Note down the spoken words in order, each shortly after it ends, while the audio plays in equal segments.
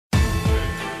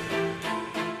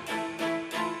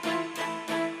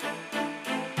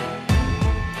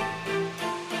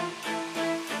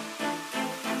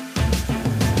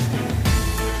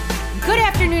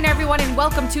everyone, and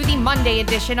welcome to the Monday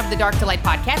edition of the Dark to Light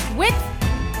podcast with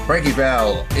Frankie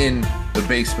Val in the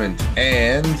basement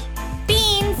and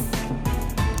Beans.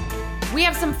 We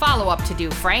have some follow-up to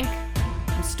do, Frank.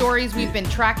 Some stories we've been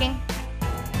tracking.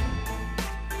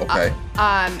 Okay.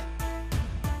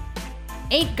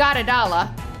 Ain't Got a Dollar.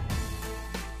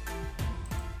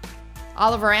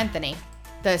 Oliver Anthony,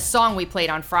 the song we played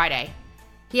on Friday.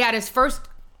 He had his first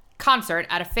concert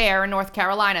at a fair in North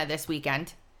Carolina this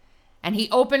weekend, and he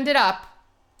opened it up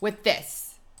with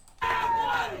this.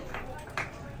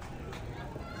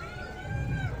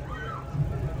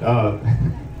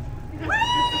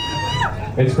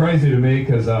 It's crazy to me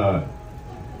because I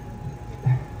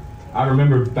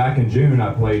remember back in June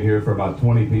I played here for about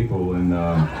 20 people, and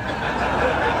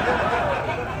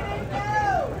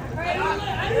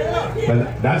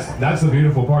but that's the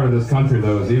beautiful part of this country,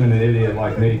 though, is even an idiot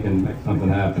like me can make something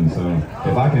happen. So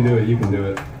if I can do it, you can do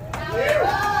it.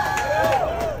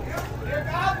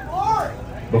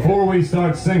 Before we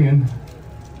start singing,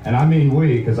 and I mean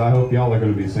we, because I hope y'all are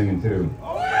going to be singing too.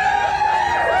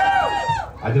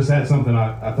 I just had something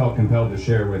I felt compelled to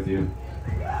share with you.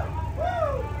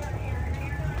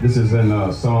 This is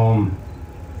in Psalm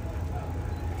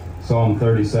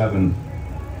 37,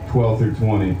 12 through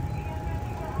 20.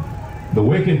 The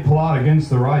wicked plot against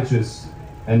the righteous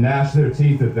and gnash their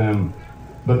teeth at them,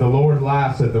 but the Lord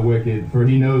laughs at the wicked, for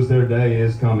he knows their day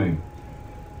is coming.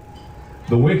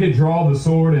 The wicked draw the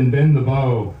sword and bend the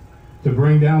bow, to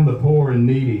bring down the poor and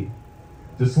needy,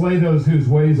 to slay those whose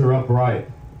ways are upright.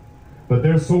 But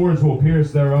their swords will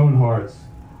pierce their own hearts,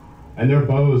 and their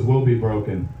bows will be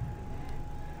broken.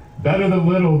 Better the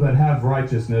little that have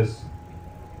righteousness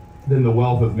than the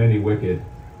wealth of many wicked.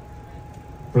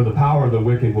 For the power of the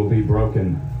wicked will be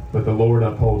broken, but the Lord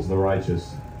upholds the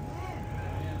righteous.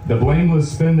 The blameless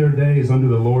spend their days under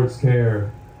the Lord's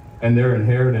care, and their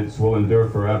inheritance will endure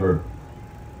forever.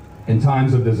 In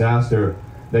times of disaster,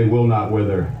 they will not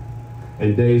wither.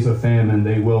 In days of famine,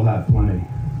 they will have plenty.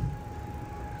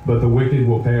 But the wicked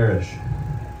will perish.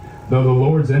 Though the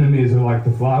Lord's enemies are like the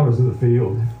flowers of the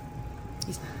field,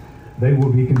 they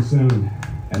will be consumed,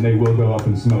 and they will go up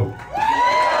in smoke.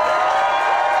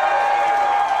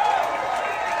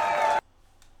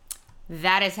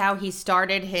 That is how he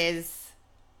started his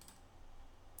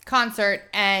concert,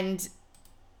 and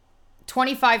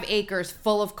 25 acres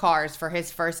full of cars for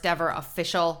his first ever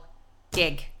official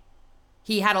gig.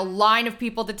 He had a line of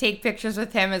people to take pictures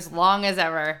with him as long as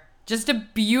ever. Just a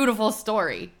beautiful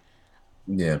story.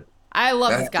 yeah. I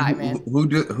love this guy, man.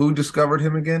 Who discovered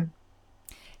him again?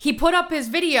 He put up his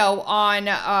video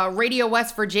on Radio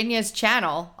West Virginia's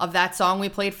channel of that song we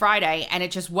played Friday, and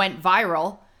it just went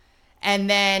viral. And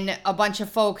then a bunch of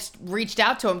folks reached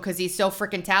out to him because he's so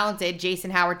freaking talented.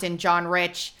 Jason Howerton, John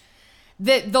Rich.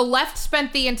 The left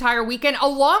spent the entire weekend,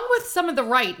 along with some of the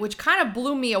right, which kind of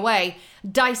blew me away,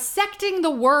 dissecting the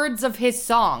words of his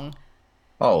song.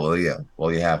 Oh, well, yeah.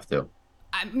 Well, you have to.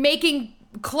 Making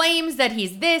claims that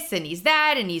he's this and he's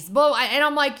that and he's blah. And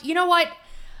I'm like, you know what?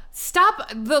 Stop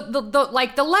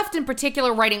the left in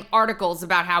particular writing articles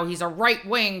about how he's a right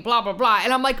wing, blah, blah, blah.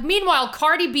 And I'm like, meanwhile,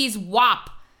 Cardi B's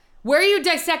WAP. Where are you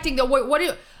dissecting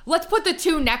let's put the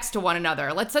two next to one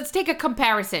another. Let's take a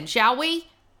comparison, shall we?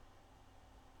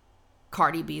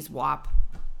 Cardi B's WAP.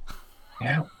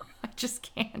 Yeah. I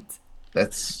just can't.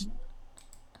 That's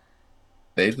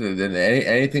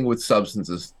anything with substance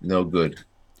is no good.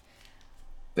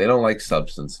 They don't like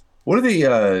substance. What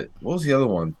was the other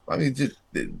one? I mean,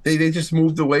 they just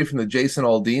moved away from the Jason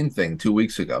Aldean thing 2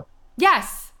 weeks ago.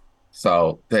 Yes.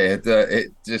 So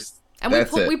it just. And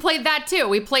we played that too.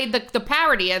 We played the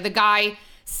parody of the guy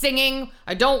singing,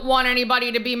 "I don't want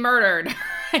anybody to be murdered."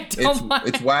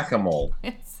 It's whack-a-mole.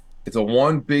 It's a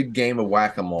one big game of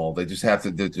whack-a-mole. They're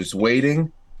just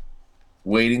waiting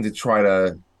to try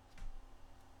to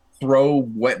throw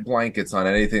wet blankets on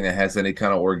anything that has any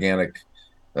kind of organic,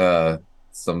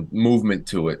 some movement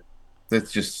to it.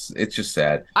 It's just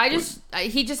sad.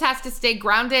 He just has to stay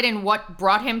grounded in what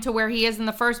brought him to where he is in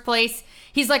the first place.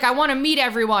 He's like, I want to meet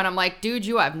everyone. I'm like, dude,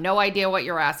 you have no idea what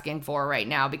you're asking for right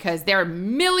now, because there are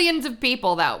millions of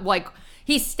people that, like,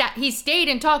 he stayed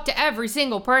and talked to every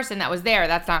single person that was there.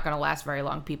 That's not going to last very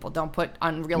long, people. Don't put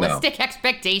unrealistic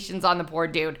expectations on the poor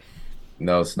dude.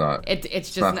 No, it's not. It's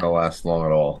just not going to last long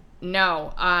at all.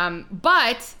 No.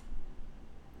 But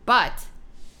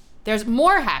there's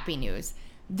more happy news.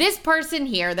 This person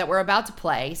here that we're about to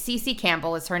play, Cece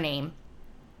Campbell is her name,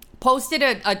 posted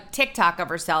a TikTok of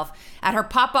herself at her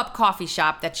pop-up coffee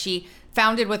shop that she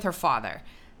founded with her father.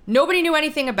 Nobody knew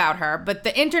anything about her, but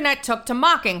the internet took to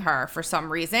mocking her for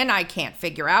some reason I can't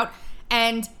figure out.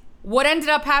 And what ended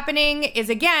up happening is,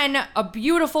 again, a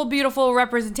beautiful, beautiful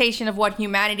representation of what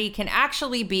humanity can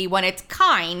actually be when it's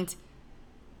kind.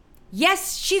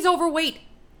 Yes, she's overweight.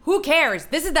 Who cares?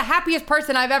 This is the happiest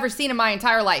person I've ever seen in my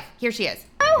entire life. Here she is.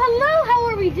 Oh, hello. How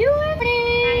are we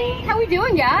doing? How we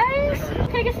doing, guys?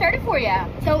 Can I get started for you?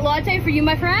 So, latte for you,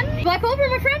 my friend. Black cold brew,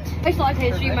 my friend. Iced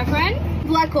latte for you, my friend.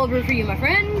 Black cold brew for you, my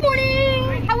friend.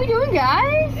 Morning. How we doing,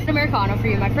 guys? Americano for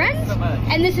you, my friend.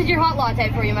 And this is your hot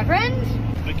latte for you, my friend.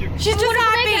 Thank you. She's just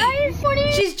happy. Guys.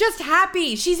 Morning. She's just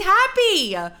happy. She's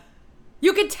happy.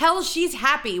 You could tell she's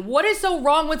happy. What is so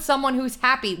wrong with someone who's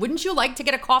happy? Wouldn't you like to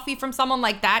get a coffee from someone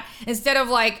like that instead of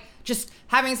like just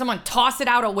having someone toss it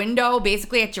out a window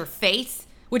basically at your face,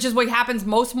 which is what happens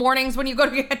most mornings when you go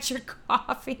to get your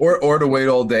coffee? Or to wait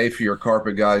all day for your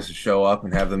carpet guys to show up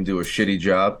and have them do a shitty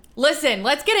job. Listen,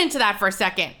 let's get into that for a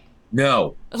second.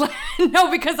 No.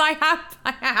 No, because I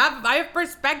have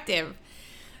perspective.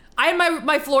 I had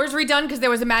my floors redone because there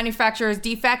was a manufacturer's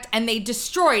defect, and they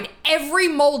destroyed every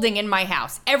molding in my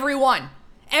house. Every one.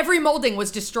 Every molding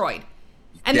was destroyed.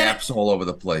 And Gaps all over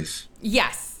the place.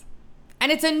 Yes.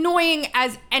 And it's annoying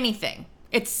as anything.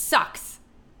 It sucks.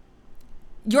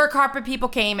 Your carpet people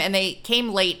came, and they came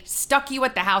late, stuck you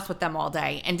at the house with them all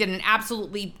day, and did an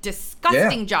absolutely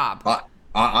disgusting job.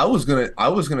 I was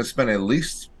gonna spend at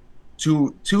least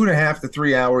 2.5 to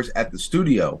 3 hours at the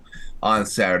studio on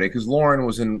Saturday because Lauren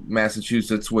was in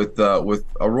Massachusetts with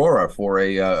Aurora for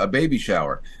a baby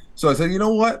shower. So I said, you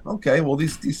know what? Okay, well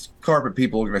these carpet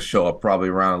people are going to show up probably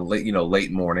around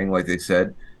late morning, like they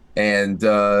said, and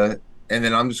then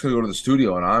I'm just going to go to the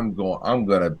studio and I'm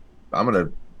gonna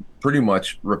pretty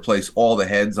much replace all the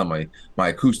heads on my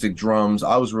acoustic drums.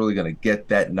 I was really going to get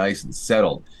that nice and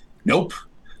settled. Nope.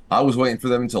 I was waiting for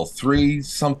them until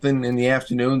 3-something in the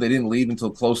afternoon. They didn't leave until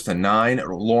close to 9.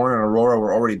 Lauren and Aurora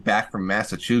were already back from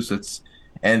Massachusetts.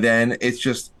 And then it's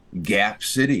just Gap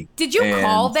City. Did you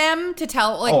call them to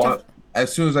tell,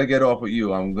 as soon as I get off with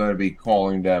you, I'm going to be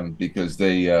calling them because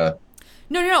they...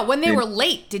 No. When they were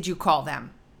late, did you call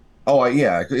them? Oh,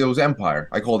 yeah. It was Empire.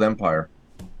 I called Empire.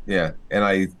 Yeah.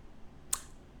 And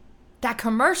That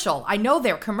commercial. I know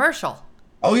their commercial.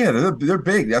 Oh yeah, they're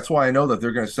big. That's why I know that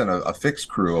they're going to send a fix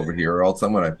crew over here, or else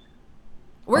We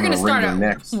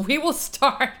will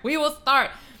start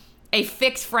a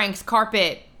Fix Frank's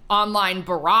carpet online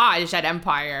barrage at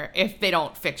Empire if they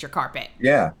don't fix your carpet.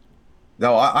 Yeah.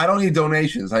 No, I don't need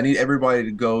donations. I need everybody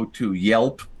to go to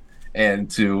Yelp and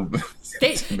to.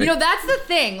 That's the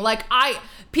thing. Like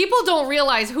people don't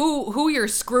realize who you're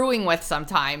screwing with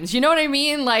sometimes. You know what I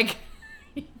mean? Like.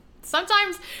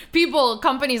 Sometimes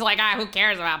companies like, who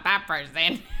cares about that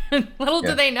person? Little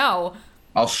do they know.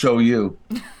 I'll show you.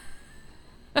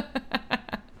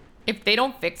 If they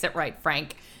don't fix it right,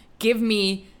 Frank, give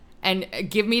me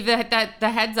the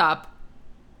heads up.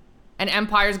 And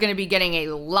Empire's going to be getting a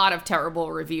lot of terrible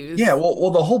reviews. Yeah,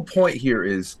 well, the whole point here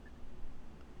is,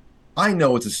 I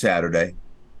know it's a Saturday.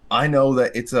 I know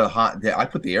that it's a hot day. I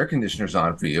put the air conditioners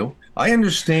on for you. I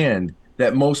understand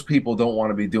that most people don't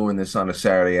want to be doing this on a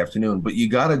Saturday afternoon, but you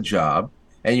got a job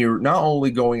and you're not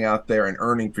only going out there and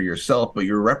earning for yourself, but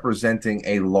you're representing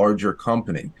a larger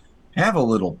company. Have a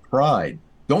little pride.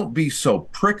 Don't be so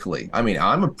prickly. I mean,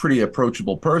 I'm a pretty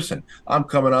approachable person. I'm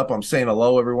coming up, I'm saying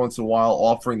hello every once in a while,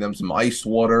 offering them some iced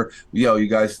water. You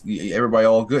guys, everybody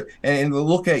all good. And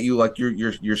look at you like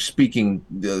you're speaking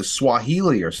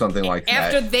Swahili or something like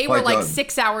that. After they were like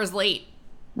 6 hours late.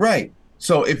 Right.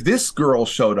 So if this girl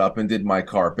showed up and did my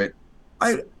carpet,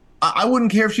 I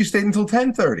wouldn't care if she stayed until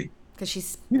 10:30. Because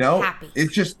she's happy.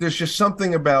 It's just there's just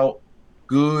something about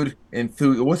good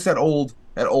enthusiasm. What's that old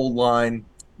line?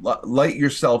 Light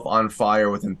yourself on fire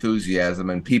with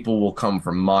enthusiasm, and people will come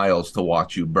from miles to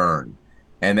watch you burn.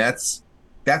 And that's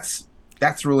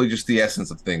really just the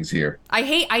essence of things here. I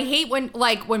hate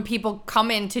when people come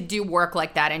in to do work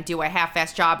like that and do a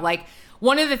half-assed job. Like,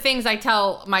 one of the things I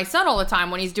tell my son all the time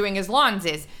when he's doing his lawns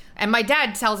is, and my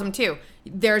dad tells him too,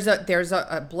 there's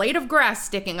a blade of grass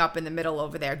sticking up in the middle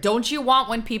over there. Don't you want,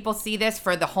 when people see this,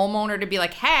 for the homeowner to be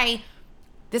like, hey,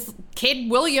 this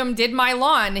kid William did my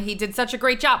lawn. He did such a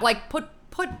great job. Like, put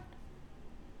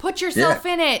yourself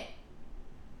in it.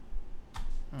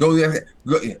 Go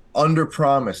under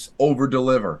promise, over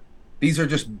deliver. These are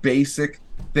just basic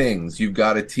things you've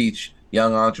got to teach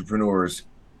young entrepreneurs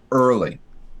early.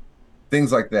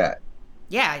 Things like that.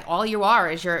 Yeah, all you are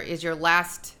is your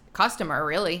last customer,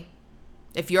 really.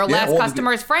 If your last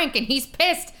customer is Frank and he's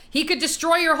pissed, he could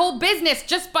destroy your whole business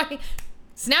just by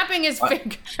snapping his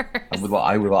fingers.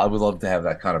 I would love to have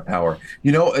that kind of power.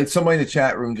 Somebody in the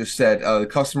chat room just said the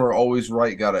customer always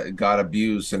right got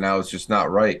abused, and now it's just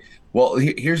not right. Well,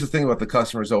 here's the thing about the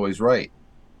customer is always right.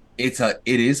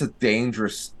 it is a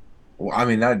dangerous. I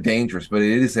mean, not dangerous, but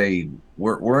it is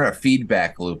we're in a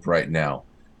feedback loop right now,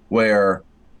 where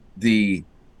the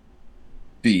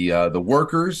the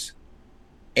workers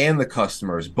and the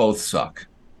customers both suck.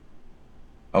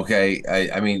 Okay,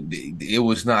 I mean, it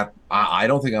was not. I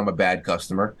don't think I'm a bad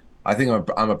customer. I think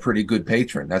I'm a pretty good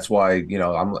patron. That's why,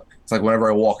 I'm. It's like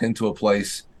whenever I walk into a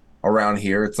place around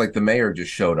here, it's like the mayor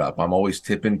just showed up. I'm always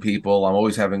tipping people. I'm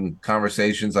always having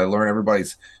conversations. I learn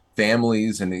everybody's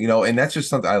families, and that's just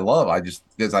something I love. I just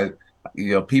because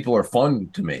people are fun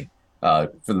to me,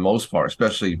 for the most part,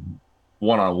 especially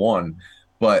one on one.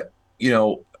 But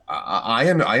I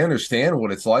understand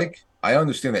what it's like. I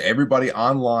understand that everybody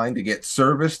online to get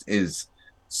serviced is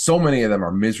so many of them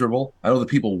are miserable. I know the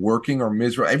people working are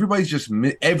miserable.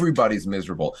 Everybody's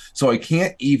miserable. So I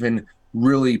can't even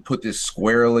really put this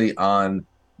squarely on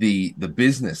the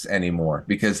business anymore,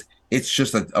 because it's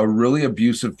just a really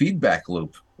abusive feedback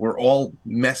loop. We're all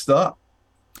messed up.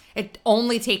 It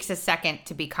only takes a second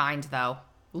to be kind, though,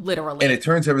 literally. And it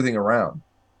turns everything around.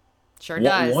 Sure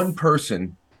does. One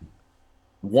person,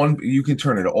 you can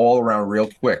turn it all around real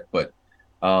quick, but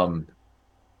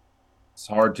it's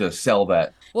hard to sell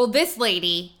that. Well, this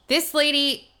lady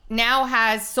now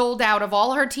has sold out of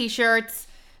all her t-shirts.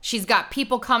 She's got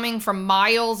people coming from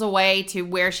miles away to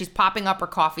where she's popping up her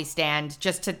coffee stand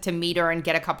just to meet her and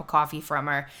get a cup of coffee from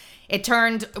her. It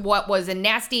turned what was a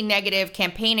nasty negative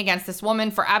campaign against this woman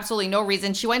for absolutely no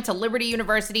reason. She went to Liberty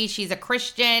University. She's a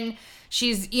Christian.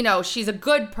 She's a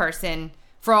good person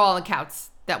for all accounts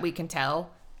that we can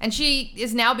tell. And she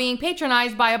is now being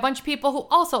patronized by a bunch of people who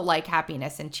also like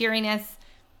happiness and cheeriness.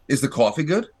 Is the coffee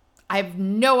good? I have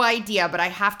no idea, but I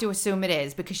have to assume it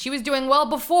is because she was doing well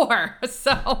before.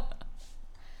 So,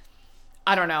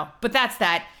 I don't know. But that's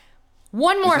that.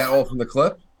 One more. Is that all from the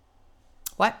clip?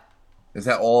 What? Is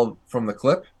that all from the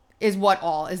clip? Is what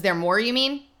all? Is there more, you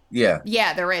mean? Yeah.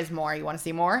 Yeah, there is more. You want to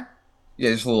see more?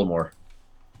 Yeah, just a little more.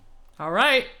 All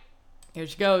right. Here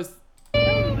she goes.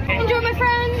 Enjoy, my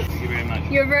friends. Thank you very much.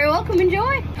 You're very welcome.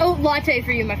 Enjoy. Oh, latte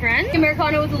for you, my friend.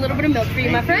 Americano with a little bit of milk for you,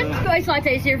 my friend. Iced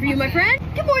lattes here for you, my friend.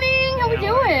 Good morning. How we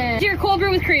doing? Dear cold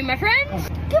brew with cream, my friend.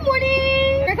 Good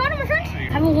morning. Americano, my friend.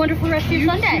 Have a wonderful rest of your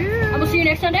Sunday. too. I will see you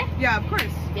next Sunday. Yeah, of course.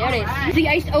 There it is. The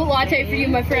iced oat latte for you,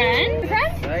 my friend. My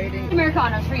friend.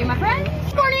 Americanos for you, my friend.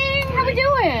 Good morning. How we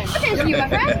doing? Lattes for you, my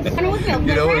friend. Americano with milk, You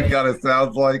my know what friend. it kind of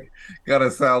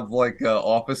sounds like?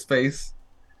 Office Space.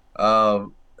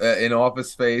 In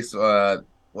Office Space, what?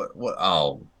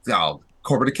 Oh,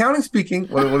 corporate accounting speaking.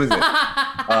 What is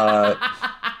it?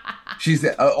 She's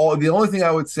the only thing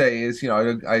I would say is,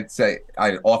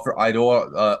 I'd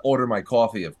order my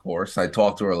coffee. Of course, I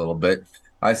talk to her a little bit.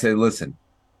 I say, listen,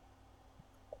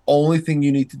 only thing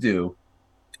you need to do,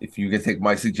 if you can take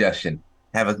my suggestion,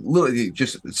 have a little,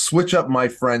 just switch up my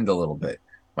friend a little bit.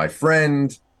 My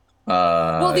friend.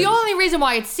 Well, the only reason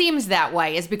why it seems that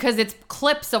way is because it's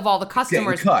clips of all the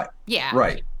customers. Getting cut. Yeah.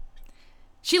 Right.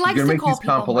 She likes You're to gonna call make these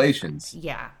people compilations.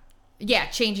 Yeah,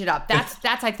 change it up. That's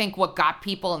I think what got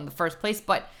people in the first place.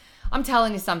 But I'm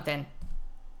telling you something.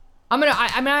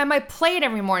 I might play it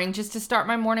every morning just to start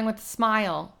my morning with a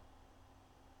smile.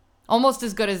 Almost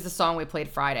as good as the song we played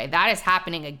Friday. That is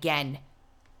happening again.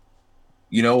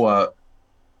 The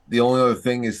only other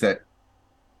thing is that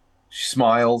she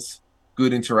smiles,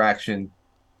 good interaction,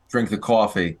 drink the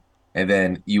coffee, and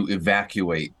then you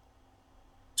evacuate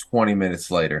 20 minutes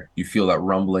later. You feel that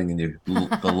rumbling in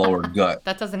the lower gut.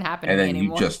 That doesn't happen and to me then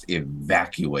anymore. you just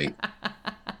evacuate.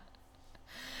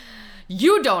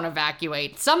 You don't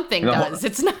evacuate. Something does.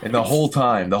 It's not. And the whole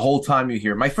time you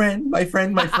hear, my friend, my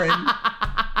friend, my friend.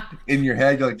 In your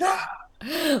head, you're like, ah.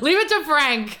 Leave it to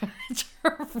Frank to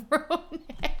ruin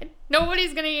it.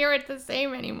 Nobody's going to hear it the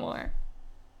same anymore.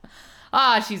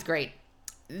 She's great.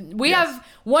 We have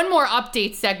one more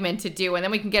update segment to do, and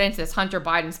then we can get into this Hunter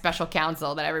Biden special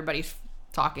counsel that everybody's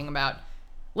talking about.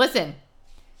 Listen,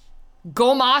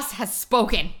 Gomas has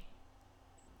spoken.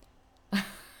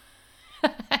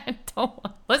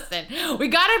 Listen. We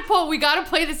gotta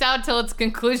play this out till its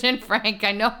conclusion, Frank.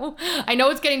 I know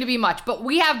it's getting to be much, but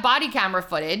we have body camera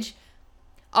footage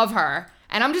of her.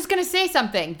 And I'm just going to say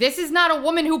something. This is not a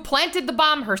woman who planted the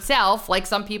bomb herself, like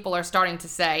some people are starting to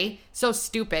say. So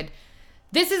stupid.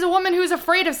 This is a woman who's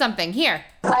afraid of something. Here.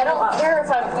 I don't care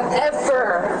if I'm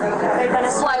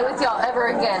ever fly with y'all ever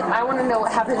again. I want to know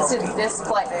what happens to this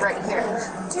flight right here.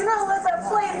 Do not let that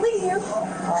flight leave.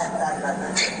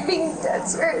 Being dead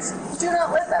serious. Do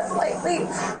not let that flight leave.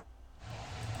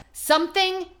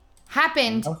 Something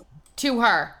happened to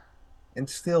her. And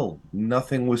still,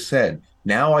 nothing was said.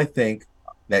 Now I think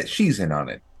that she's in on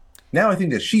it.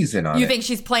 You think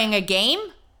she's playing a game?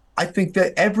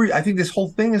 I think this whole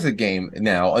thing is a game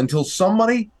now until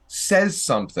somebody says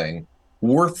something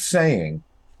worth saying.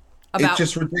 It's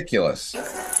just ridiculous.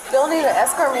 Don't need to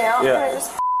escort me out. Yeah.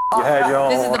 You had your own.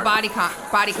 This is the body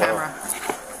camera.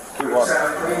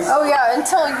 Oh yeah,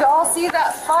 until y'all see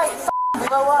that fight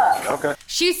blow up. Okay.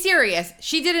 She's serious.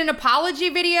 She did an apology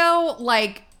video.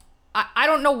 Like, I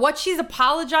don't know what she's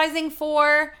apologizing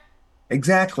for.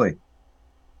 Exactly.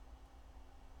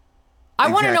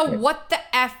 I want to know what the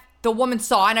F the woman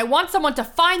saw, and I want someone to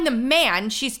find the man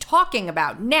she's talking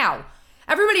about. Now,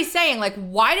 everybody's saying, like,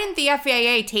 why didn't the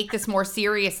FAA take this more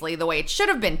seriously the way it should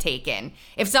have been taken?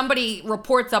 If somebody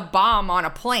reports a bomb on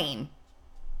a plane,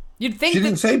 you'd think she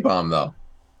didn't say bomb, though.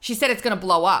 She said it's going to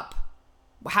blow up.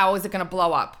 How is it going to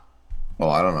blow up? Well,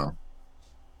 I don't know.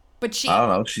 But I don't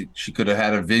know. She could have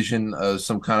had a vision of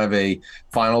some kind of a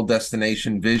Final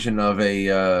Destination vision of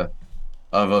the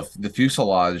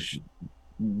fuselage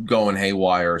going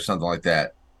haywire or something like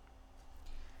that.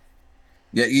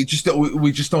 Yeah, we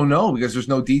just don't know because there's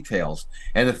no details.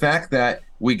 And the fact that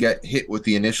we get hit with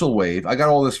the initial wave, I got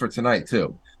all this for tonight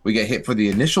too. We get hit for the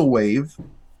initial wave.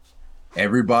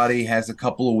 Everybody has a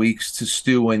couple of weeks to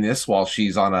stew in this while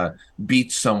she's on a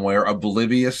beach somewhere,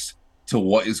 oblivious to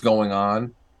what is going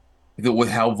on. With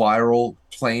how viral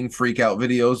plane freak out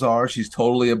videos are, she's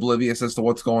totally oblivious as to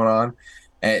what's going on.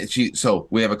 And so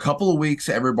we have a couple of weeks,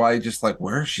 everybody just like,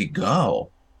 where'd she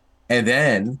go? And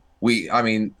then we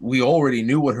already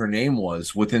knew what her name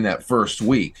was within that first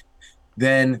week.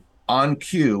 Then on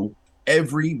cue,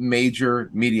 every major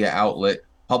media outlet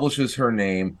publishes her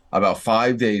name about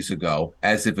 5 days ago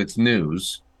as if it's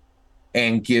news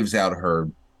and gives out her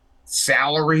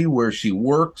salary, where she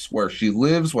works, where she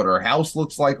lives, what her house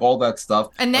looks like, all that stuff.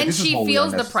 And then she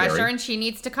feels the pressure and she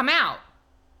needs to come out.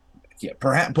 Yeah,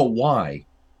 perhaps, but why?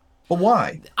 But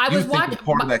why? I was watching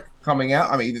part of that coming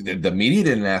out. I mean, the media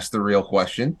didn't ask the real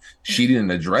question. She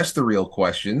didn't address the real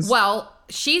questions. Well,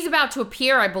 she's about to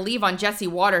appear, I believe, on Jesse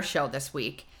Waters' show this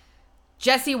week.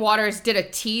 Jesse Waters did a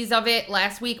tease of it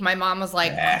last week. My mom was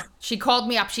like, she called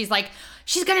me up. She's like,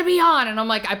 she's going to be on. And I'm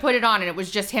like, I put it on, and it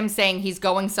was just him saying he's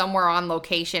going somewhere on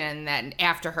location and then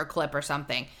after her clip or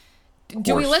something.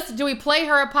 Do we play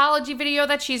her apology video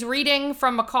that she's reading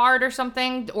from a card or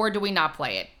something, or do we not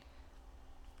play it?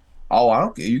 Oh, I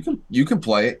don't. You can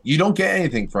play it. You don't get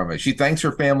anything from it. She thanks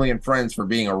her family and friends for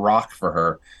being a rock for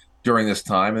her during this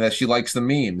time, and that she likes the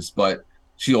memes, but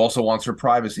she also wants her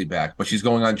privacy back. But she's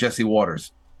going on Jesse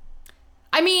Waters.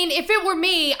 I mean, if it were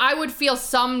me, I would feel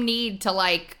some need to,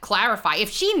 like, clarify. If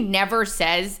she never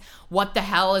says what the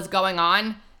hell is going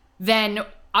on, then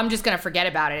I'm just going to forget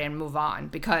about it and move on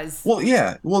because... Well,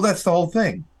 yeah. Well, that's the whole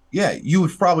thing. Yeah, you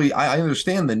would probably... I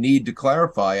understand the need to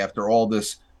clarify after all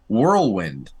this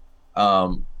whirlwind,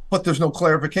 but there's no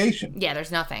clarification. Yeah,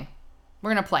 there's nothing.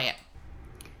 We're going to play it.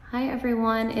 Hi,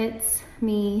 everyone. It's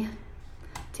me,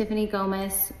 Tiffany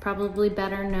Gomez, probably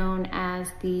better known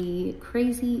as the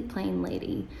Crazy Plane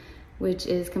Lady, which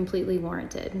is completely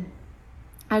warranted.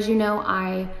 As you know,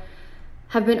 I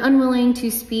have been unwilling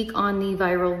to speak on the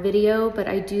viral video, but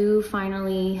I do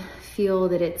finally feel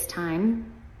that it's time.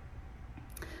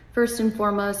 First and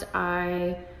foremost,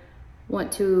 I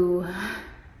want to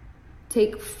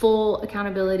take full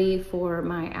accountability for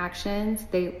my actions.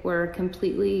 They were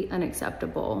completely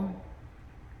unacceptable.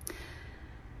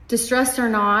 Distressed or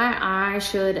not, I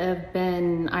should have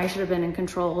been in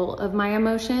control of my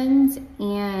emotions,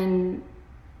 and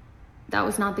that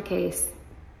was not the case.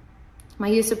 My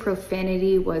use of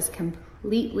profanity was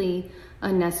completely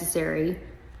unnecessary,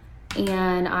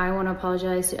 and I want to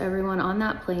apologize to everyone on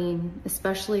that plane,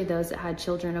 especially those that had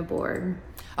children aboard.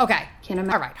 Okay. All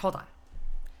right, hold on.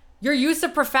 Your use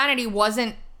of profanity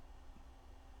wasn't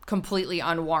completely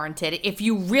unwarranted if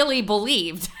you really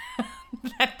believed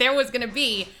that there was going to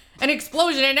be an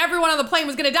explosion and everyone on the plane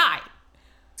was going to die.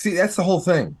 See, that's the whole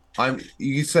thing.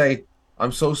 You say,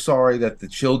 I'm so sorry that the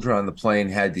children on the plane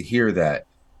had to hear that.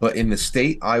 But in the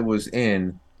state I was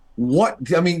in,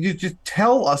 you just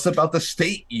tell us about the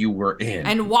state you were in.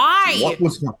 And why? What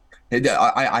was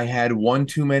I had one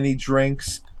too many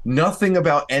drinks. Nothing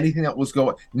about anything that was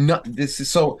going. This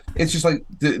is so. It's just like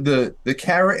the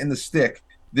carrot and the stick.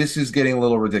 This is getting a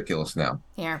little ridiculous now.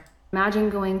 Here.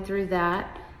 Imagine going through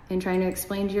that and trying to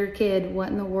explain to your kid what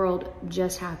in the world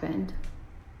just happened.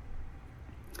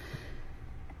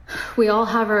 We all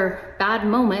have our bad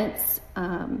moments.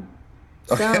 Some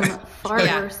far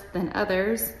worse than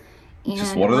others. And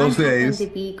just one of those days to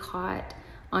be caught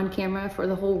on camera for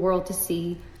the whole world to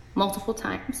see multiple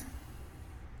times.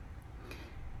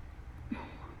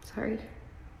 Sorry,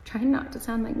 trying not to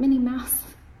sound like Minnie Mouse.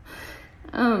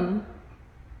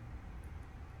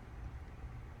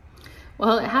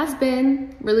 Well, it has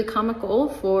been really comical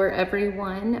for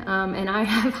everyone, and I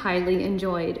have highly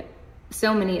enjoyed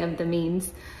so many of the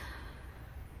memes.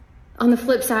 On the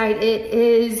flip side, it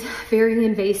is very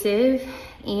invasive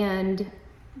and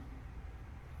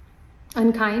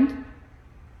unkind.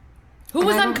 Who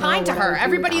was unkind to her?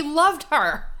 Everybody loved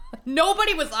her.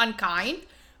 Nobody was unkind.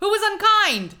 Who was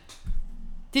unkind?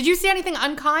 Did you see anything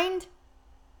unkind?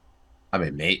 I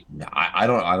mean, mate, I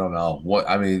don't know what.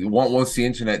 I mean, once the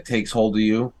internet takes hold of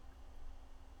you,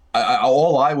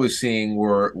 all I was seeing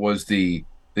was the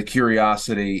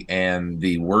curiosity and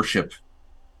the worship.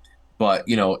 But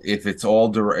you know, if it's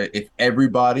all if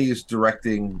everybody is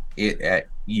directing it at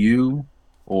you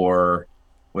or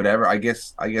whatever, I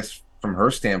guess from her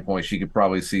standpoint, she could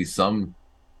probably see some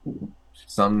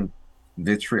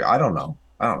vitriol. I don't know.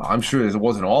 I'm sure it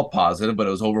wasn't all positive, but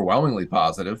it was overwhelmingly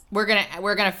positive. We're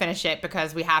gonna finish it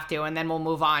because we have to, and then we'll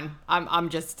move on. I'm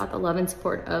just the love and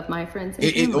support of my friends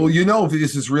and family. Well, you know, if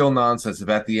this is real nonsense, if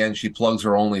at the end she plugs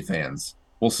her OnlyFans,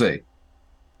 we'll see.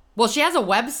 Well, she has a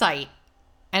website,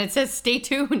 and it says "Stay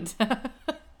tuned."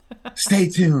 Stay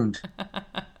tuned.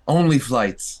 Only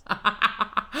flights.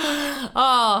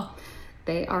 Oh.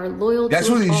 They are loyal. That's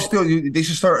to what they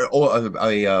should start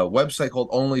a website called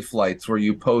Only Flights, where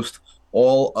you post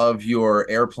all of your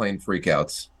airplane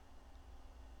freakouts.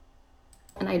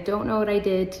 And I don't know what I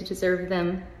did to deserve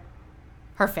them.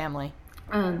 Her family.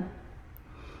 Sorry,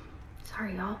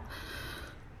 y'all.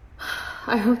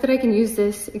 I hope that I can use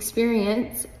this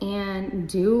experience and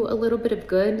do a little bit of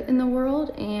good in the world,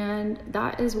 and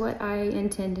that is what I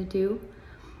intend to do.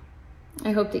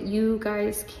 I hope that you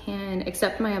guys can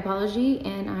accept my apology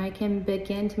and I can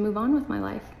begin to move on with my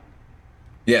life.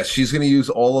 Yes, she's going to use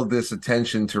all of this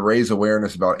attention to raise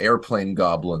awareness about airplane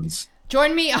goblins.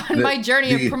 Join me on my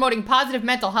journey of promoting positive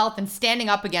mental health and standing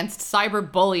up against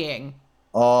cyberbullying.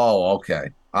 Oh, okay.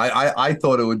 I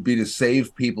thought it would be to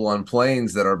save people on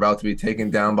planes that are about to be taken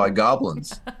down by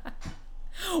goblins.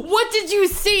 What did you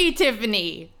see,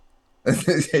 Tiffany?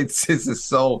 It's just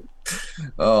so...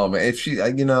 Oh, man. If she...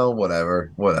 You know,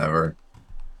 whatever.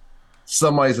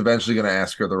 Somebody's eventually going to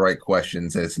ask her the right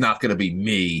questions, and it's not going to be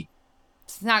me.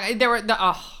 It's not...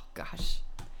 Oh, gosh.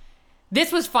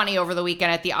 This was funny over the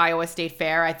weekend at the Iowa State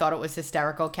Fair. I thought it was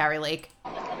hysterical. Carrie Lake.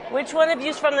 Which one of you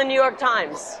is from the New York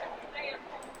Times?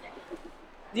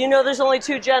 You know there's only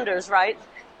two genders, right?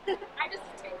 I just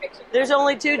take pictures. There's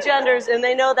only two genders, and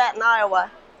they know that in Iowa.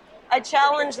 I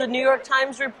challenge the New York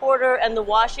Times reporter and the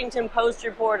Washington Post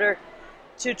reporter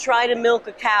to try to milk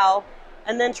a cow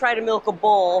and then try to milk a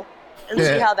bull and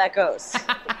see how that goes.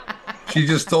 She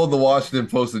just told the Washington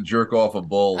Post to jerk off a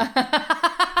bull.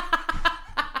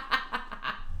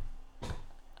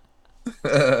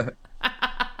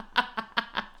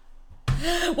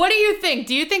 What do you think?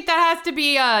 Do you think that has to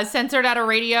be censored out of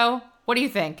radio? What do you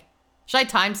think? Should I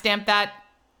timestamp that?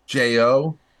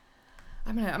 J.O.?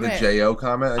 The J.O.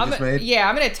 comment I just made? Yeah,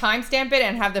 I'm going to timestamp it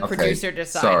and have the producer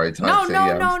decide. Sorry,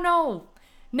 timestamp. No.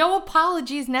 No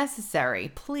apologies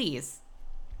necessary, please.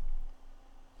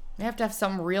 We have to have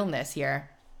some realness here.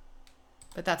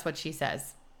 But that's what she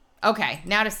says. Okay,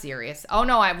 now to serious. Oh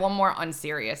no, I have one more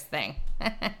unserious thing.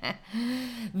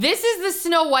 This is the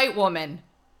Snow White woman.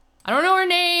 I don't know her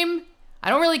name.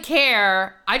 I don't really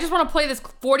care. I just want to play this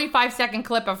 45-second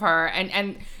clip of her.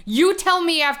 And you tell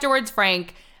me afterwards,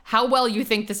 Frank, how well you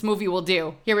think this movie will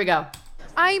do. Here we go.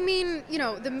 I mean, you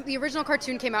know, the original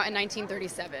cartoon came out in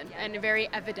 1937, and very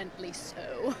evidently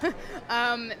so.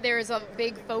 There's a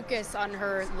big focus on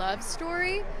her love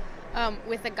story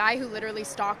with a guy who literally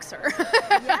stalks her.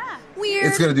 Yeah. Weird.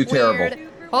 It's going to do terrible.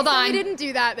 Hold on. We didn't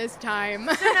do that this time.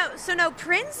 So no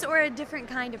prince or a different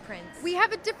kind of prince? We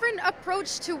have a different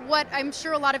approach to what I'm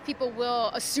sure a lot of people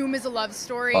will assume is a love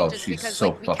story, just because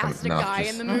so we cast a guy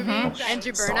in the movie,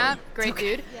 Andrew Burnap, great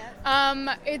dude.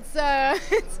 It's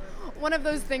one of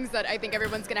those things that I think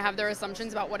everyone's going to have their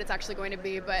assumptions about what it's actually going to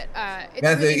be, but it's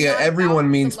really not everyone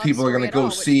about means the love people are story going to go at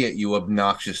all, see it, you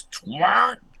obnoxious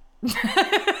twat.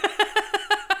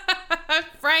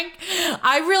 Frank,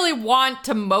 I really want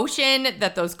to motion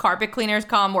that those carpet cleaners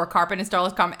come or carpet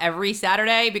installers come every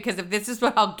Saturday, because if this is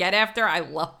what I'll get after, I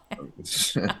love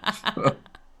it.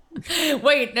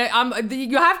 Wait,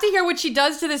 you have to hear what she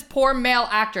does to this poor male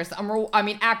actress.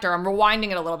 Actor. I'm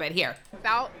rewinding it a little bit here.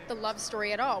 about the love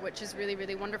story at all, which is really,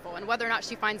 really wonderful. And whether or not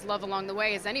she finds love along the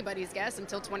way is anybody's guess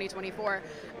until 2024.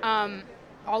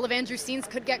 All of Andrew's scenes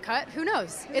could get cut. Who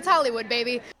knows? It's Hollywood,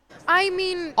 baby. I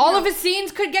mean, all of his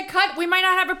scenes could get cut. We might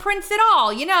not have a prince at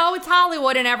all. You know, it's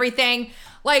Hollywood and everything.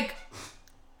 Like,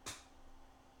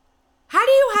 how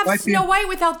do you have Snow White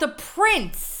without the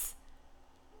prince?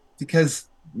 Because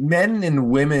men and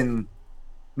women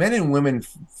men and women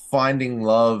finding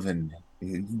love and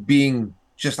being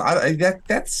just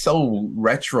that's so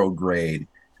retrograde.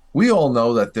 We all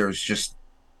know that there's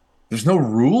no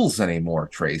rules anymore,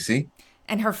 Tracy.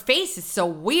 And her face is so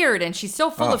weird, and she's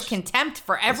so full of contempt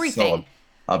for everything.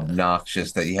 So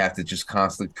obnoxious that you have to just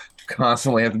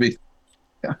constantly have to be.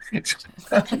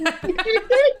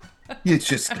 It's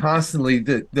just constantly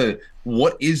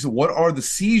what are the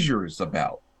seizures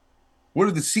about? What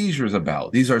are the seizures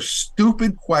about? These are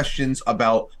stupid questions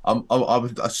about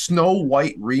a Snow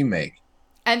White remake.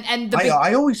 And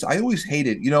I always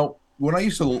hated, when I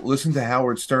used to listen to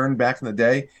Howard Stern back in the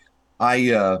day,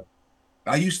 I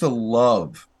used to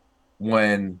love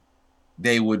when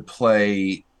they would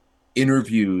play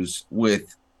interviews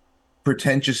with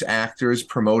pretentious actors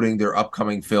promoting their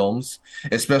upcoming films,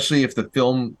 especially if the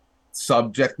film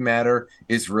subject matter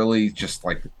is really just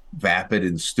like vapid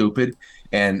and stupid.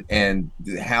 And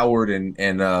Howard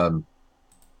and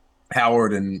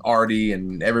Artie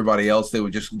and everybody else, they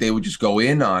would just go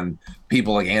in on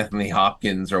people like Anthony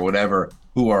Hopkins or whatever,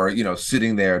 who are,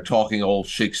 sitting there talking old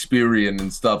Shakespearean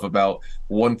and stuff about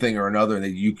one thing or another. And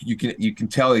you can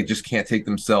tell they just can't take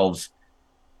themselves.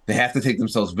 They have to take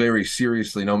themselves very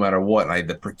seriously no matter what. And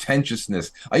the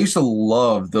pretentiousness. I used to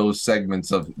love those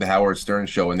segments of the Howard Stern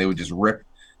show, and they would just rip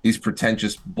these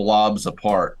pretentious blobs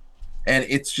apart. And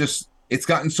it's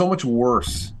gotten so much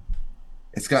worse.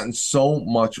 It's gotten so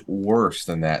much worse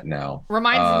than that now.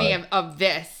 Reminds me of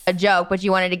this. A joke, but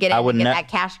you wanted to get that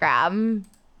cash grab.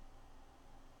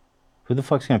 Who the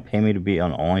fuck's gonna pay me to be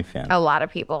on OnlyFans? A lot of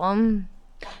people.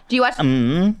 Do you watch?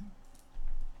 You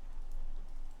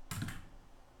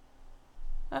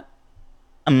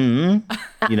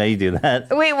do that.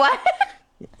 Wait, what?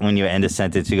 When you end a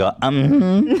sentence, you go, I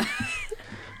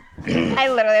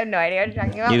literally have no idea what you're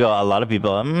talking about. You go, a lot of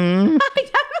people, I definitely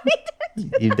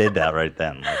did. You did that right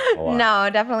then. No,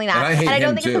 definitely not. And I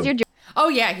don't think it's because you're. Oh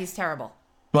yeah, he's terrible.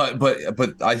 But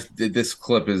this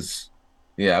clip is,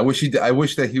 I wish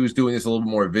that he was doing this a little bit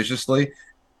more viciously,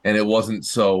 and it wasn't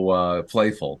so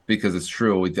playful, because it's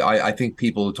true. I think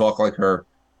people who talk like her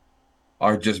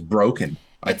are just broken.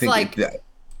 I think like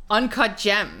Uncut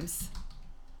Gems.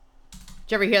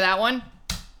 Did you ever hear that one?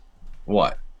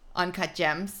 What? Uncut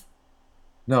Gems.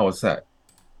 No, what's that?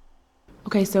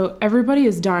 Okay, so everybody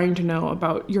is dying to know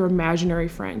about your imaginary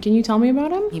friend. Can you tell me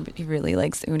about him? He really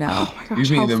likes Uno. Oh my gosh,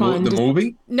 You mean the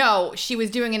movie? No, she was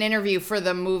doing an interview for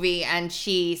the movie, and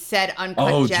she said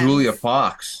Uncut Gems. Julia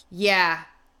Fox. Yeah.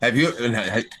 Have you?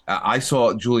 I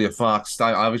saw Julia Fox.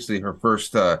 Obviously, her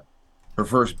first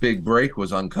big break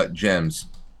was Uncut Gems.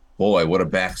 Boy, what a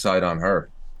backside on her.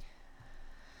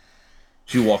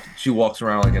 She walks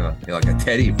around like a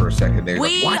teddy for a second.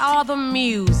 We are the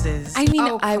muses. I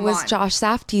mean, I was Josh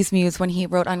Safdie's muse when he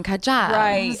wrote Uncut Gems.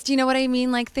 Right. Do you know what I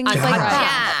mean? Like things like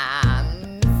that.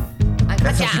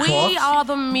 We are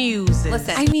the muses.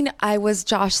 Listen. I mean, I was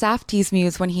Josh Safdie's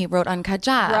muse when he wrote Uncut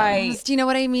Gems. Right. Do you know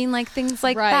what I mean? Like things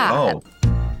like that.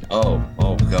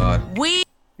 Oh God. You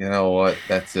know what?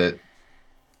 That's it.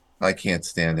 I can't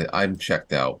stand it. I'm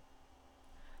checked out.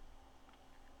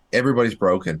 Everybody's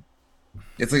broken.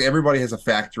 It's like everybody has a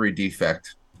factory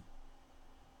defect.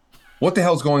 What the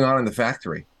hell's going on in the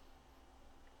factory?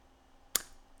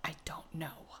 I don't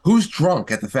know. Who's drunk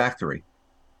at the factory?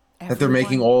 That they're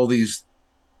making all these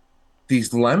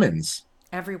lemons.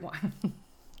 Everyone.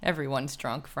 Everyone's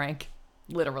drunk, Frank.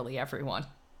 Literally everyone.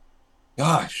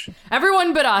 Gosh.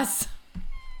 Everyone but us.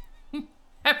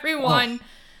 Everyone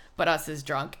but us is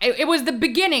drunk. It was the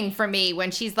beginning for me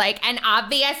when she's like, and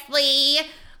obviously,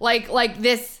 like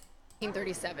this.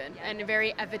 1937, and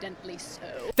very evidently so.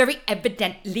 Very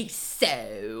evidently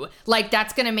so. Like,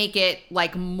 that's going to make it,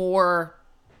 like, more,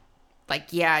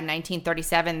 like,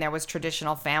 1937, there was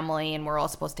traditional family, and we're all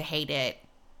supposed to hate it.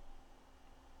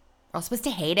 We're all supposed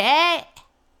to hate it? I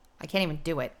can't even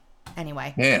do it.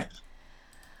 Anyway. Yeah.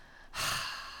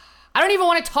 I don't even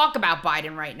want to talk about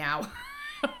Biden right now.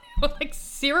 Like,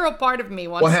 zero part of me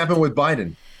wants What happened with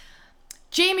Biden?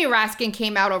 Jamie Raskin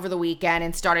came out over the weekend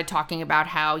and started talking about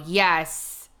how,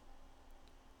 yes,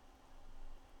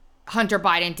 Hunter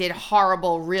Biden did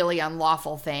horrible, really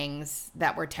unlawful things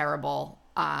that were terrible.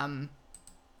 I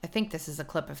think this is a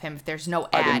clip of him, if there's no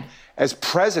ad. As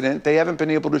president, they haven't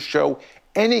been able to show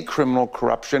any criminal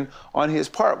corruption on his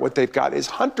part. What they've got is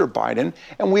Hunter Biden,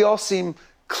 and we all seem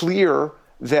clear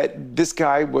that this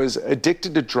guy was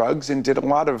addicted to drugs and did a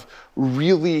lot of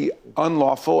really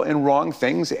unlawful and wrong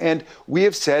things. And we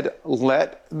have said,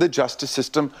 let the justice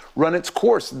system run its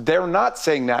course. They're not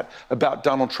saying that about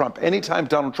Donald Trump. Anytime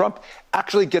Donald Trump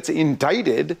actually gets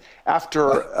indicted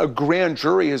after a grand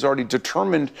jury has already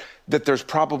determined that there's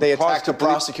probably cause to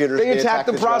believe. They attack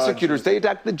the prosecutors. They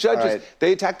attack the judges. Right.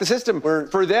 They attack the system.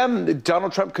 For them,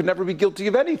 Donald Trump could never be guilty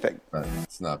of anything.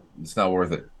 It's not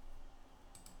worth it.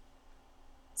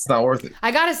 It's not worth it.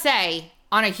 I gotta say,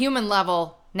 on a human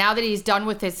level, now that he's done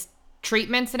with his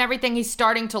treatments and everything, he's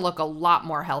starting to look a lot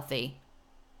more healthy,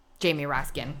 Jamie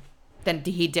Raskin, than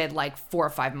he did like 4 or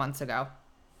 5 months ago.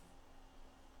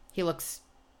 He looks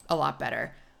a lot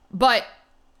better. But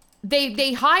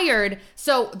they hired,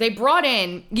 so they brought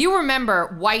in, you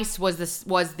remember Weiss was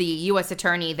the U.S.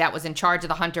 attorney that was in charge of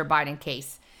the Hunter Biden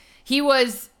case. He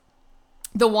was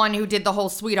the one who did the whole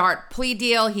sweetheart plea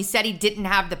deal. He said he didn't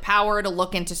have the power to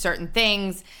look into certain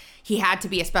things. He had to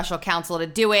be a special counsel to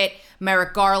do it.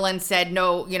 Merrick Garland said,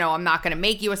 no, I'm not going to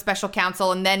make you a special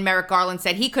counsel. And then Merrick Garland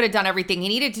said he could have done everything he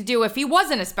needed to do if he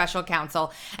wasn't a special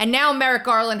counsel. And now Merrick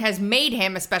Garland has made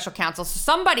him a special counsel. So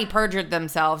somebody perjured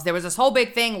themselves. There was this whole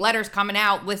big thing, letters coming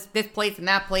out with this place and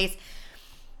that place.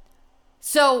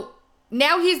 So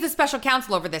now he's the special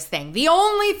counsel over this thing. The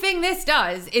only thing this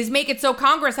does is make it so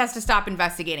Congress has to stop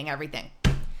investigating everything.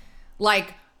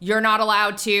 Like, you're not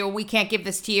allowed to, we can't give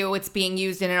this to you, it's being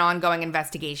used in an ongoing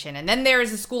investigation. And then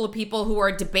there's a school of people who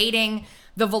are debating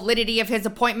the validity of his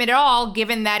appointment at all,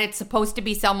 given that it's supposed to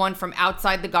be someone from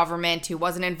outside the government who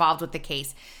wasn't involved with the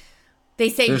case. They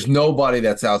say there's nobody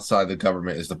that's outside the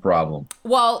government is the problem.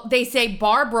 Well, they say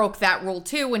Barr broke that rule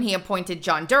too when he appointed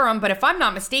John Durham, but if I'm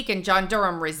not mistaken, John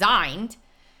Durham resigned.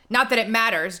 Not that it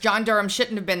matters. John Durham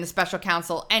shouldn't have been the special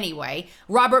counsel anyway.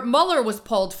 Robert Mueller was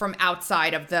pulled from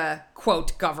outside of the,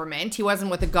 quote, government. He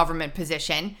wasn't with a government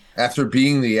position. After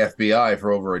being the FBI for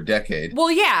over a decade.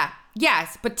 Well, yeah.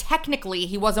 Yes, but technically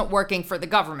he wasn't working for the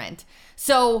government.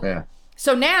 So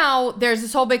now there's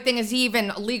this whole big thing. Is he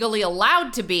even legally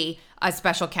allowed to be a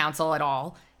special counsel at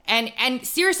all? And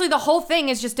seriously, the whole thing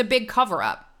is just a big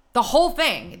cover-up. The whole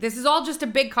thing. This is all just a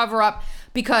big cover-up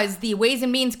because the Ways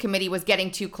and Means Committee was getting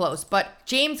too close. But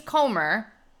James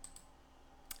Comer,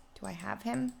 do I have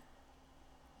him?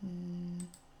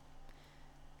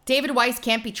 David Weiss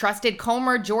can't be trusted.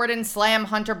 Comer, Jordan, slam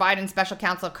Hunter Biden special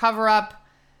counsel cover-up.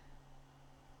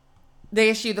 They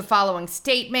issued the following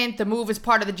statement. The move is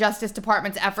part of the Justice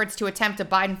Department's efforts to attempt a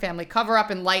Biden family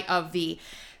cover-up in light of the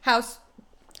House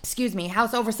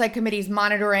Oversight Committee's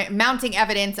mounting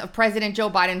evidence of President Joe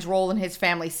Biden's role in his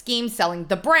family scheme, selling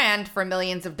the brand for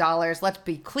millions of dollars. Let's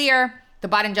be clear. The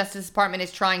Biden Justice Department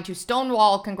is trying to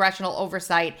stonewall congressional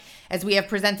oversight as we have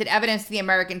presented evidence to the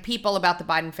American people about the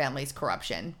Biden family's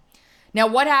corruption. Now,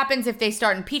 what happens if they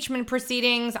start impeachment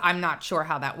proceedings? I'm not sure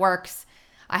how that works.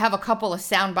 I have a couple of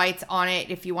sound bites on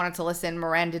it if you wanted to listen.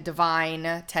 Miranda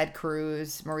Devine, Ted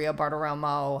Cruz, Maria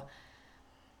Bartiromo.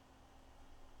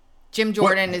 Jim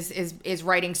Jordan is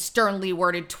writing sternly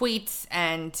worded tweets,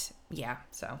 and yeah,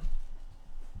 so.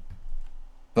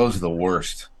 Those are the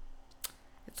worst.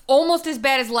 It's almost as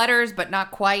bad as letters, but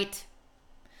not quite.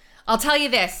 I'll tell you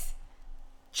this.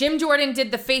 Jim Jordan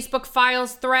did the Facebook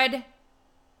Files thread,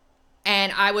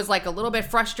 and I was like a little bit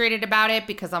frustrated about it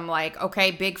because I'm like,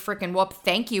 okay, big freaking whoop,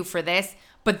 thank you for this.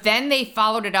 But then they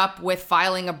followed it up with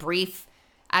filing a brief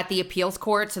at the appeals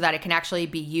court so that it can actually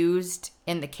be used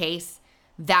in the case.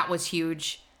 That was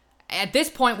huge. At this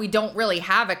point, we don't really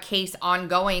have a case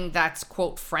ongoing that's,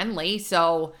 quote, friendly.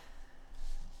 So,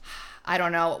 I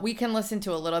don't know. We can listen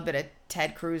to a little bit of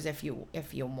Ted Cruz if you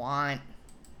want.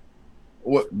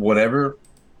 Whatever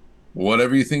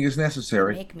you think is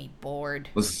necessary. Make me bored.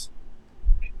 Let's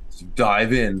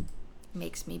dive in.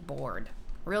 Makes me bored.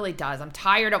 Really does. I'm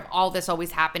tired of all this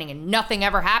always happening and nothing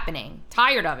ever happening.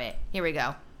 Tired of it. Here we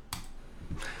go.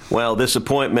 Well, this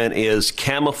appointment is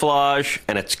camouflage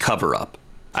and it's cover-up.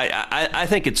 I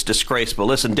think it's disgraceful.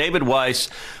 Listen, David Weiss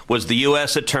was the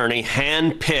U.S. attorney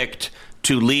handpicked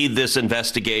to lead this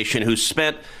investigation, who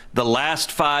spent the last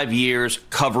 5 years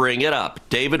covering it up.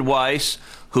 David Weiss,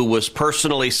 who was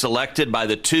personally selected by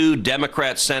the 2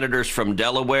 Democrat senators from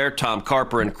Delaware, Tom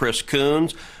Carper and Chris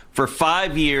Coons. For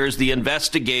 5 years, the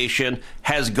investigation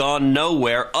has gone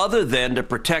nowhere other than to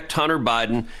protect Hunter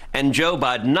Biden and Joe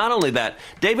Biden. Not only that,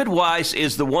 David Weiss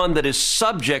is the one that is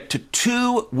subject to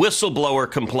 2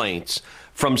 whistleblower complaints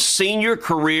from senior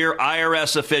career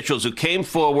IRS officials who came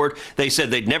forward. They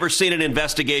said they'd never seen an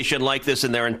investigation like this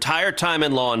in their entire time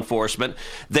in law enforcement.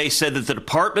 They said that the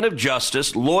Department of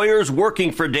Justice, lawyers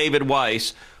working for David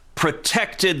Weiss,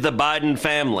 protected the Biden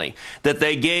family, that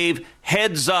they gave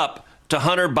heads up to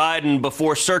Hunter Biden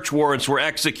before search warrants were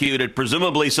executed,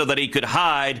 presumably so that he could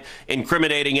hide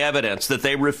incriminating evidence, that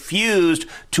they refused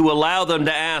to allow them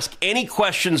to ask any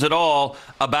questions at all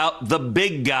about the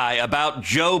big guy, about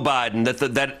Joe Biden,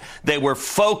 that they were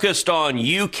focused on,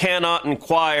 you cannot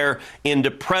inquire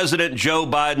into President Joe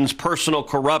Biden's personal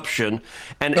corruption.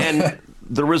 And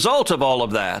the result of all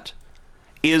of that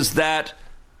is that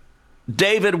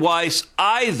David Weiss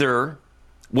either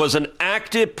was an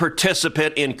active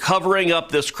participant in covering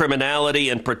up this criminality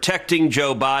and protecting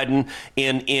Joe Biden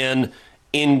in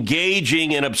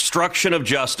engaging in obstruction of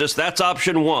justice. That's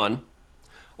option one.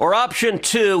 Or option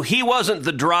two, he wasn't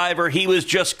the driver. He was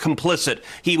just complicit.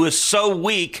 He was so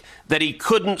weak that he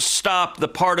couldn't stop the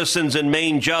partisans in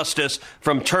Main Justice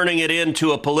from turning it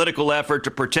into a political effort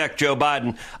to protect Joe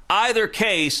Biden. Either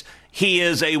case, he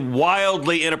is a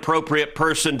wildly inappropriate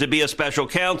person to be a special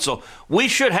counsel. We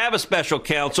should have a special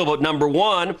counsel, but number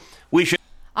one, we should...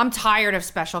 I'm tired of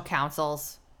special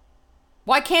counsels.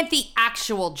 Why can't the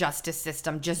actual justice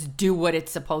system just do what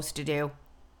it's supposed to do?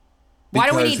 Why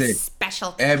do we need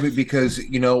special? Because,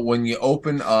 when you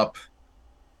open up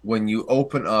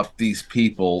these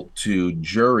people to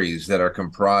juries that are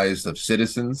comprised of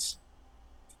citizens,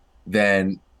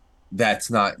 then that's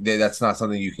not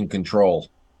something you can control.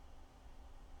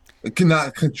 It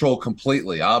cannot control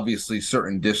completely. Obviously,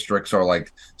 certain districts are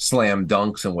like slam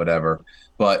dunks and whatever.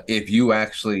 But if you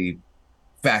actually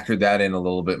factor that in a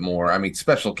little bit more, I mean,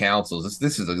 special counsels.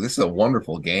 This is a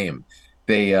wonderful game.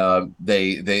 They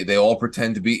all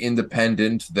pretend to be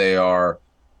independent. They are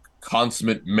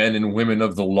consummate men and women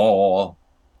of the law.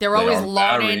 They're always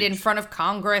lauded in front of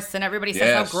Congress, and everybody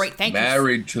says, "Oh, great, thank you."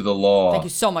 Married to the law. Thank you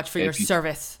so much for your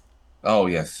service. Oh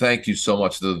yes, thank you so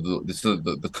much.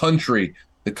 The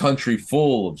country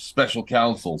full of special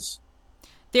counsels.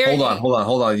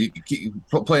 Hold on. You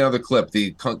play another clip.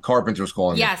 The Carpenter's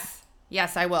calling.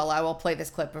 Yes, I will. I will play this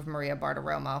clip of Maria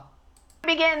Bartiromo.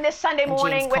 Begin this Sunday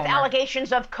morning with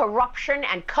allegations of corruption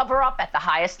and cover-up at the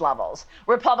highest levels.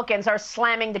 Republicans are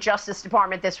slamming the Justice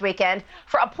Department this weekend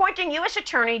for appointing U.S.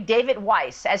 Attorney David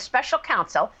Weiss as special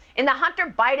counsel in the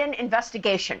Hunter Biden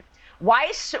investigation.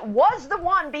 Weiss was the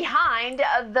one behind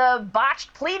the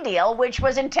botched plea deal, which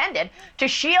was intended to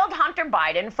shield Hunter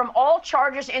Biden from all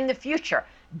charges in the future.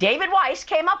 David Weiss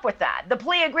came up with that. The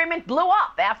plea agreement blew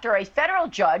up after a federal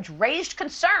judge raised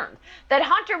concern that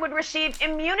Hunter would receive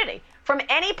immunity from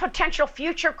any potential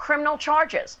future criminal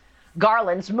charges.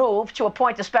 Garland's move to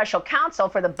appoint a special counsel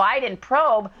for the Biden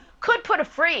probe could put a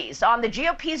freeze on the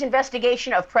GOP's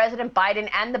investigation of President Biden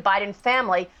and the Biden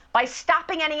family by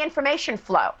stopping any information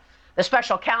flow. The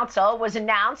special counsel was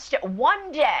announced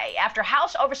one day after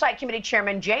House Oversight Committee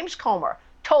Chairman James Comer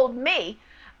told me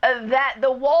that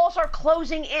the walls are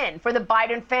closing in for the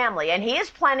Biden family, and he is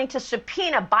planning to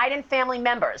subpoena Biden family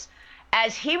members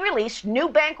as he released new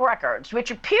bank records,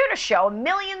 which appear to show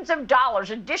millions of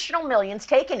dollars, additional millions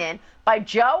taken in by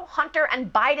Joe, Hunter,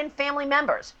 and Biden family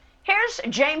members. Here's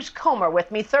James Comer with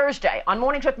me Thursday on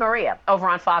Mornings with Maria over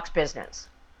on Fox Business.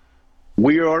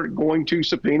 We are going to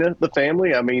subpoena the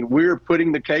family. I mean, we're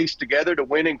putting the case together to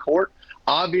win in court.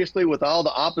 Obviously, with all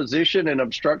the opposition and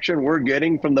obstruction we're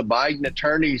getting from the Biden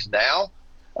attorneys now,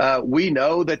 we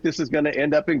know that this is going to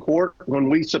end up in court when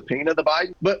we subpoena the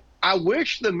Biden. But I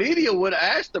wish the media would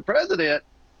ask the president,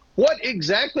 what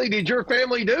exactly did your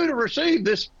family do to receive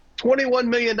this $21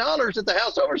 million at the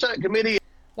House Oversight Committee?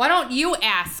 Why don't you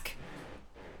ask?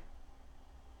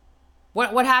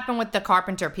 What happened with the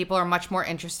Carpenter? People are much more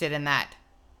interested in that.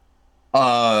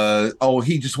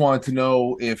 He just wanted to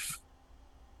know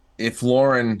if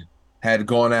Lauren had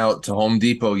gone out to Home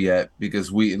Depot yet,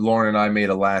 because Lauren and I made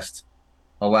a last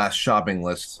shopping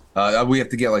list. We have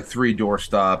to get like 3 door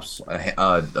stops,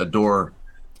 a door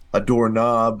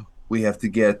knob. We have to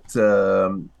get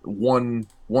one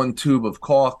tube of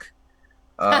caulk.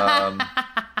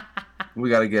 We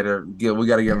got to give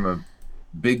him a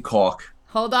big caulk.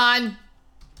 Hold on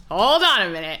a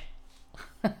minute.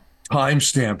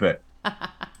 Timestamp it.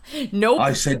 Nope.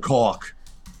 I said caulk.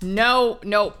 Nope.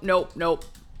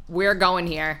 We're going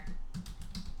here.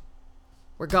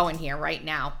 We're going here right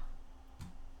now.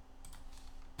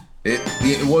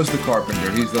 It was the Carpenter.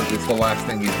 It's the last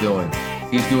thing he's doing.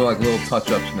 He's doing like little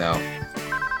touch-ups now.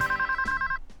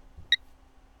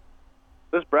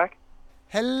 This is Breck.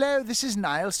 Hello, this is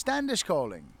Niall Standish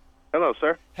calling. Hello,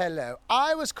 sir. Hello.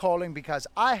 I was calling because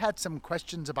I had some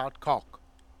questions about caulk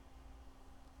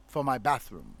for my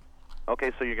bathroom.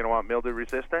 Okay, so you're going to want mildew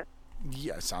resistant?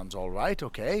 Yeah, sounds all right,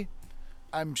 okay.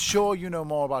 I'm sure you know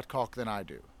more about caulk than I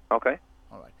do. Okay.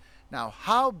 All right. Now,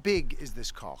 how big is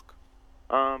this caulk?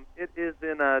 It is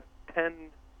in a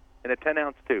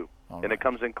 10-ounce tube, and it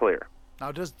comes in clear.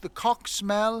 Now, does the cock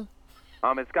smell?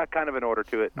 It's got kind of an odor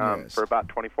to it Yes. for about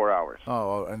 24 hours.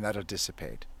 Oh, and that'll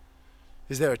dissipate.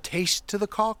 Is there a taste to the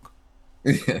cock?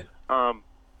 What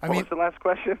was the last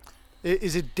question?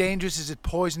 Is it dangerous? Is it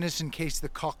poisonous in case the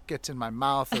cock gets in my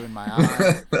mouth or in my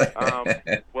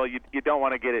eye? Well, you don't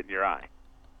want to get it in your eye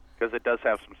because it does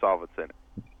have some solvents in it.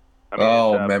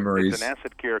 Memories. It's an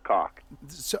acid cure cock.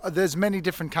 So there's many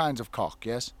different kinds of cock,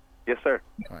 yes? Yes, sir.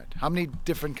 All right. How many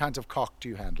different kinds of cock do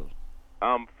you handle?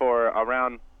 For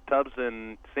around tubs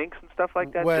and sinks and stuff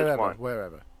like that. Wherever, just one.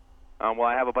 wherever. Well,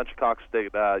 I have a bunch of cocks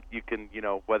that you can,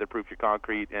 weatherproof your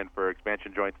concrete and for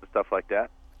expansion joints and stuff like that.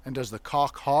 And does the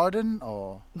cock harden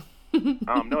or?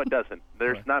 No, it doesn't.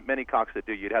 There's not many cocks that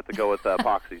do. You'd have to go with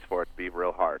epoxies for it to be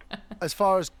real hard. As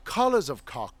far as colors of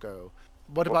cock go,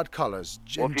 what about colors?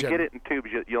 Well, if you get it in tubes,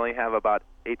 you only have about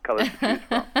 8 colors to choose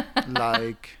from.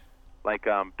 Like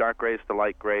dark grays to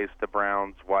light grays to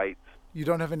browns, whites. You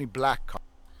don't have any black cock.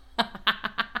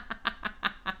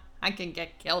 I can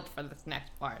get killed for this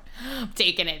next part. I'm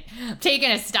taking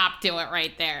a stop to it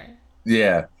right there.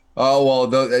 Yeah. Oh, well,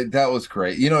 that was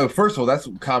great. First of all, that's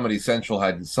what Comedy Central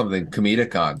had something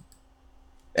comedic on.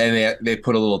 And they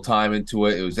put a little time into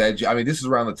it. It was edgy. I mean, this is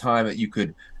around the time that you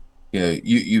could,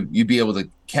 you'd be able to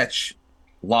catch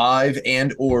live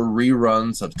and or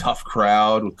reruns of Tough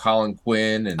Crowd with Colin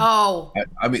Quinn. And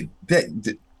I mean,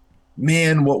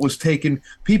 man, what was taken,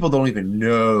 people don't even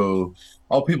know.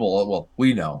 Well,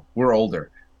 we know, we're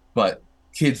older, but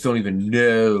kids don't even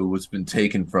know what's been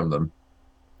taken from them.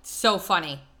 So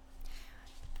funny.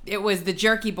 It was the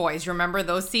Jerky Boys. Remember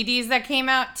those CDs that came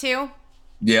out too?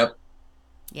 Yep.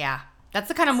 Yeah. That's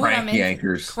the kind of mood I'm in.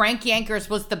 Crank Yankers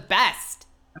was the best.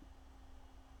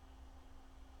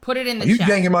 Put it in the chat. Are you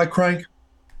yanking my crank?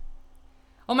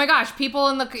 Oh my gosh, people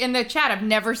in the chat have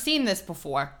never seen this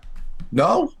before.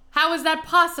 No? How is that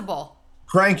possible?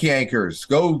 Crank Yankers.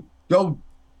 Go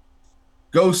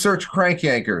search Crank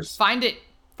Yankers. Find it.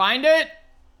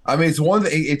 I mean,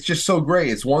 it's just so great.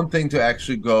 It's one thing to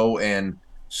actually go and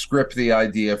script the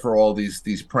idea for all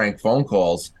these prank phone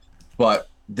calls, but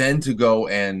then to go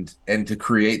and to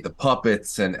create the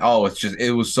puppets and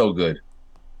it was so good.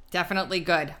 Definitely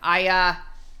good.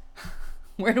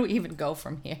 Where do we even go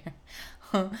from here?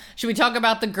 Should we talk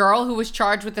about the girl who was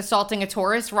charged with assaulting a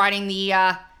tourist riding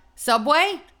the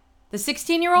subway? The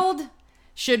 16-year-old?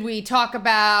 Should we talk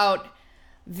about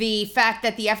the fact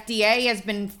that the FDA has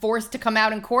been forced to come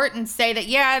out in court and say that,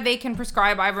 yeah, they can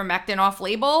prescribe ivermectin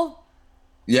off-label?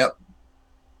 Yep.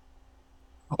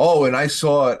 Oh, and I think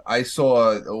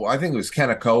it was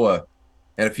Kanakoa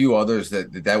and a few others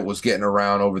that was getting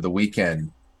around over the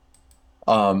weekend.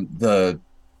 The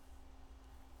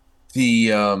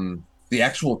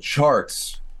actual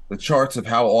charts of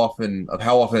how often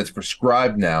it's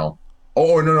prescribed now.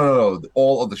 Oh, no.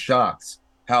 All of the shots.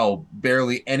 How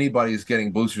barely anybody is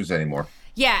getting boosters anymore.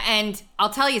 Yeah, and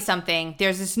I'll tell you something.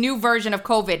 There's this new version of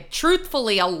COVID.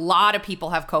 Truthfully, a lot of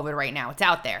people have COVID right now. It's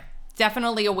out there.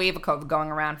 Definitely a wave of COVID going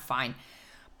around. Fine.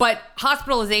 But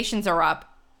hospitalizations are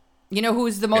up. You know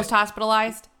who's the most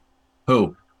hospitalized?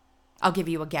 Who? I'll give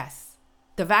you a guess.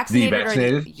 The vaccinated? The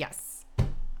vaccinated?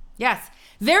 Yes.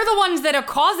 They're the ones that are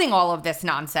causing all of this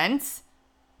nonsense.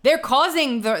 They're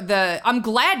causing I'm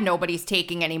glad nobody's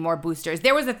taking any more boosters.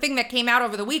 There was a thing that came out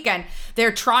over the weekend.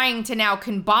 They're trying to now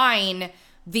combine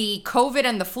the COVID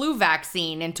and the flu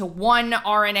vaccine into one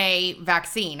RNA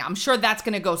vaccine. I'm sure that's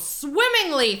going to go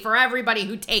swimmingly for everybody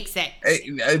who takes it.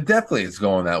 Definitely it's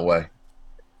going that way.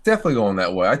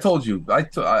 I told you,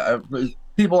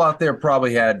 people out there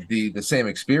probably had the same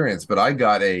experience, but I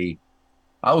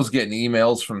was getting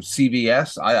emails from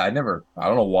CVS. I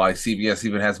don't know why CVS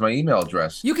even has my email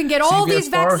address. You can get all these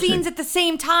vaccines Pharmacy. at the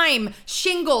same time.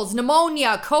 Shingles,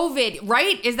 pneumonia, COVID,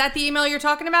 right? Is that the email you're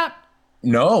talking about?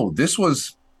 No, this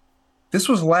was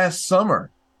last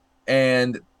summer.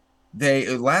 And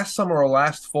last summer or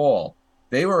last fall,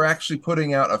 they were actually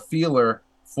putting out a feeler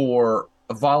for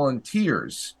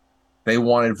volunteers. They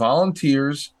wanted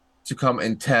volunteers to come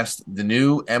and test the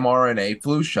new mRNA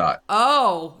flu shot.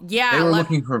 Oh, yeah. They were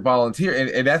looking for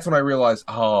volunteers. And that's when I realized,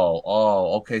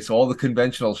 okay, so all the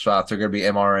conventional shots are going to be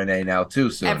mRNA now too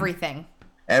soon.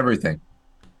 Everything.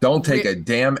 Don't take a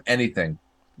damn anything.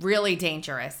 Really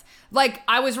dangerous. Like,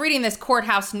 I was reading this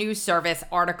Courthouse News Service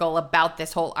article about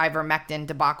this whole ivermectin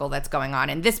debacle that's going on,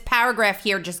 and this paragraph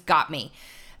here just got me.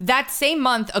 That same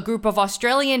month, a group of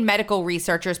Australian medical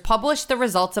researchers published the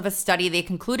results of a study they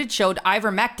concluded showed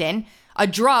ivermectin, a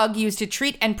drug used to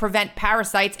treat and prevent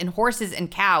parasites in horses and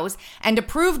cows, and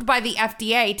approved by the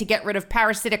FDA to get rid of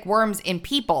parasitic worms in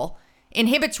people,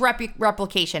 inhibits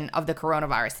replication of the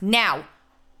coronavirus. Now,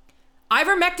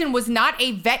 Ivermectin was not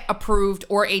a vet approved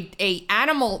or a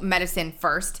animal medicine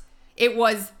first. It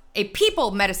was a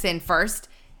people medicine first.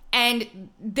 And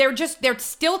they're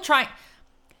still trying.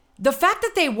 The fact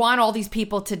that they want all these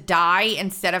people to die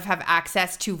instead of have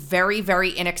access to very, very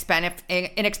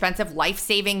inexpensive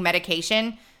life-saving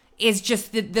medication is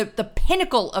just the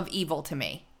pinnacle of evil to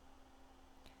me.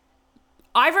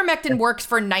 Ivermectin works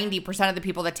for 90% of the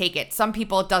people that take it. Some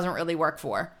people it doesn't really work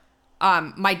for.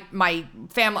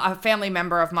 A family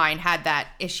member of mine had that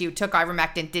issue, took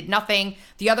ivermectin, did nothing.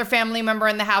 The other family member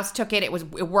in the house took it. It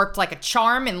worked like a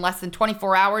charm. In less than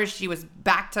 24 hours, she was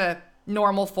back to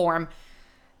normal form.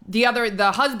 The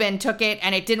husband took it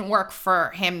and it didn't work for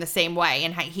him the same way.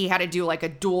 And he had to do like a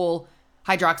dual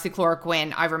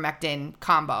hydroxychloroquine ivermectin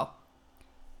combo.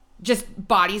 Just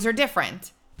bodies are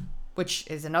different, which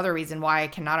is another reason why I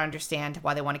cannot understand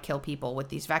why they want to kill people with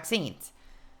these vaccines.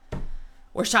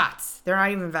 Or shots. They're not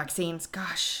even vaccines.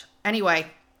 Gosh. Anyway.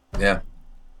 Yeah.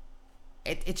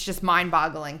 It's just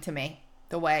mind-boggling to me,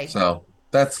 the way. So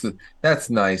that's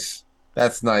nice.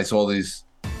 That's nice. All these,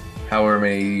 however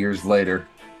many years later.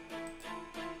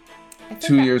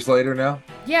 2 years later now?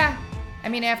 Yeah. I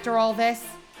mean, after all this,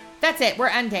 that's it. We're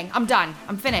ending. I'm done.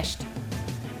 I'm finished.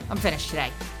 I'm finished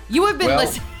today. You have been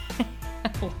listening.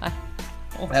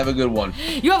 Have a good one.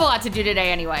 You have a lot to do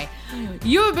today anyway.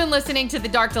 You have been listening to the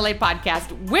Dark Delay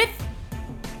podcast with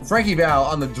Frankie Val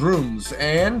on the drums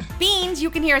and Beans. You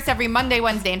can hear us every Monday,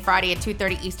 Wednesday, and Friday at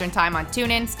 2:30 Eastern Time on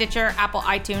TuneIn, Stitcher, Apple,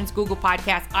 iTunes, Google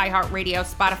Podcasts, iHeartRadio,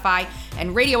 Spotify,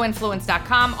 and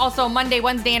RadioInfluence.com. Also Monday,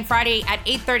 Wednesday, and Friday at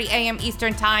 8:30 a.m.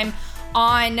 Eastern Time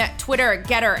on Twitter,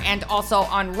 Getter, and also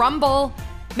on Rumble.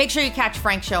 Make sure you catch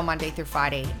Frank's show Monday through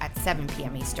Friday at 7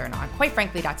 p.m. Eastern on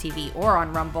QuiteFrankly.tv or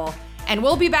on Rumble. And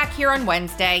we'll be back here on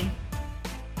Wednesday.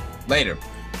 Later.